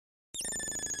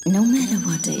No matter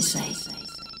what they say,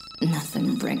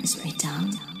 nothing brings me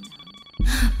down.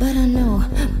 But I know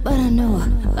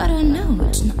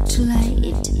it's not too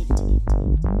late.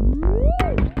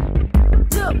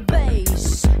 The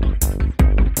bass.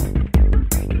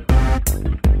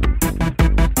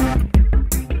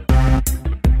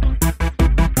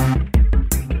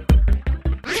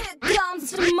 Here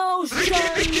comes the motion.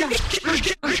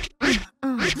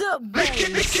 The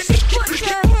bass. Put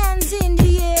your hands in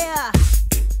the air.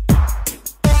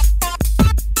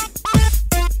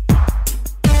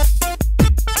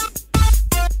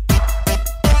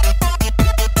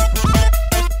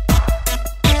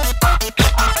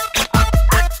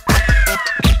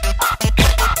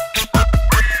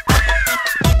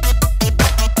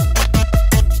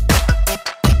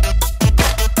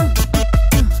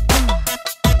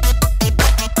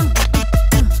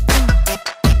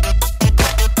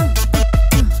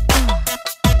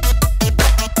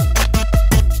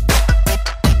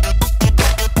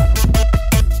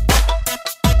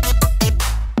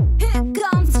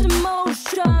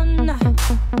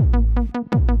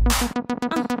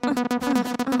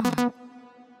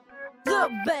 The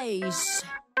bass.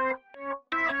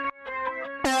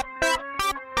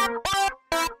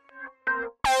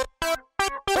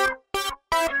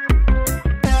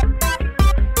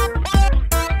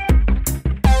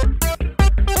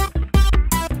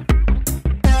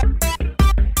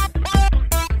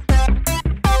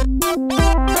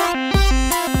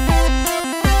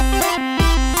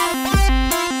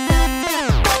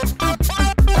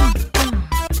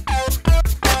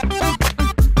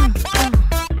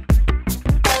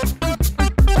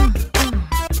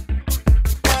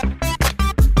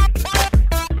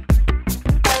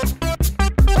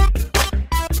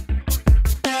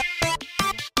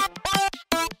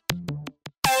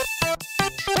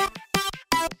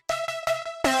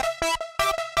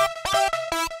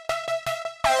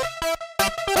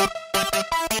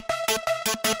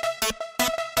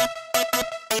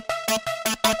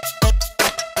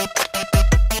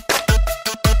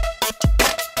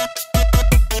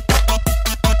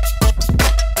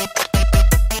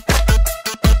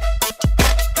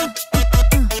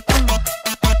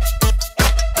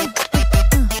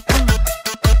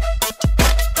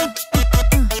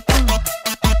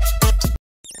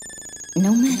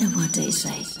 No matter what they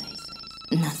say,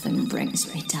 nothing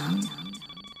brings me down.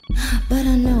 But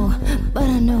I know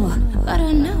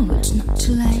it's not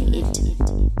too late.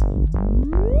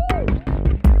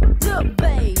 The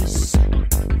bass.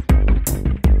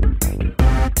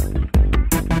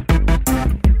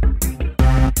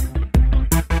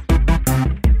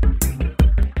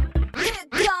 Here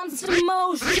comes the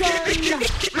motion.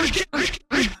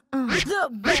 The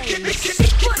bass.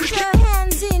 Put your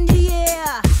hands in the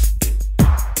air.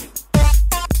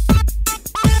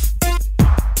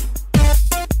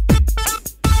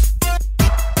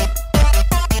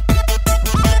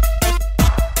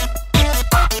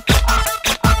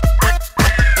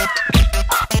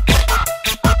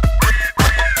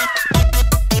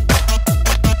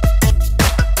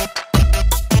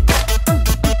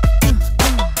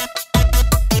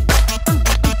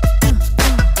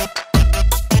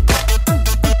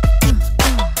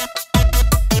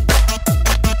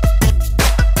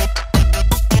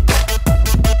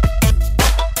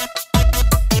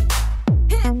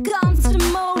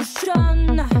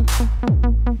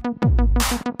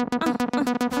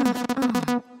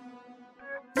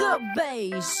 The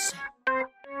bass.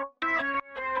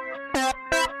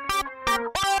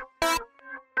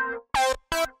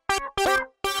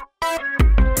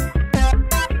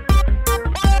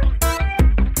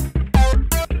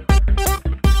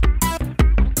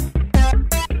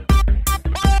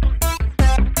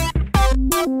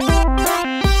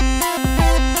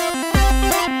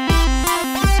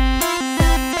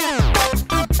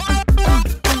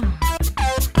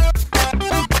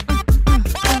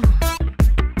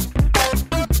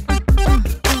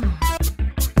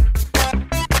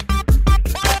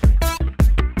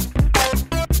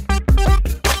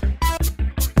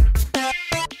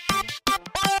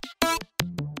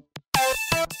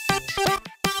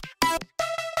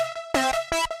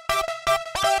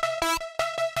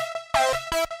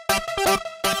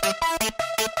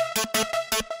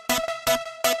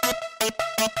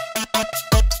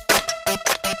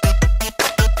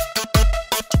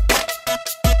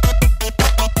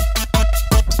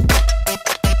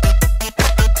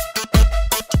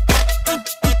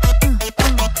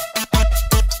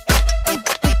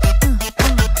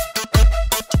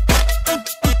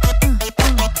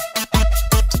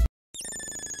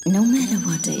 No matter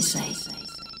what they say,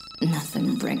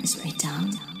 nothing brings me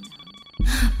down.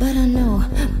 But I know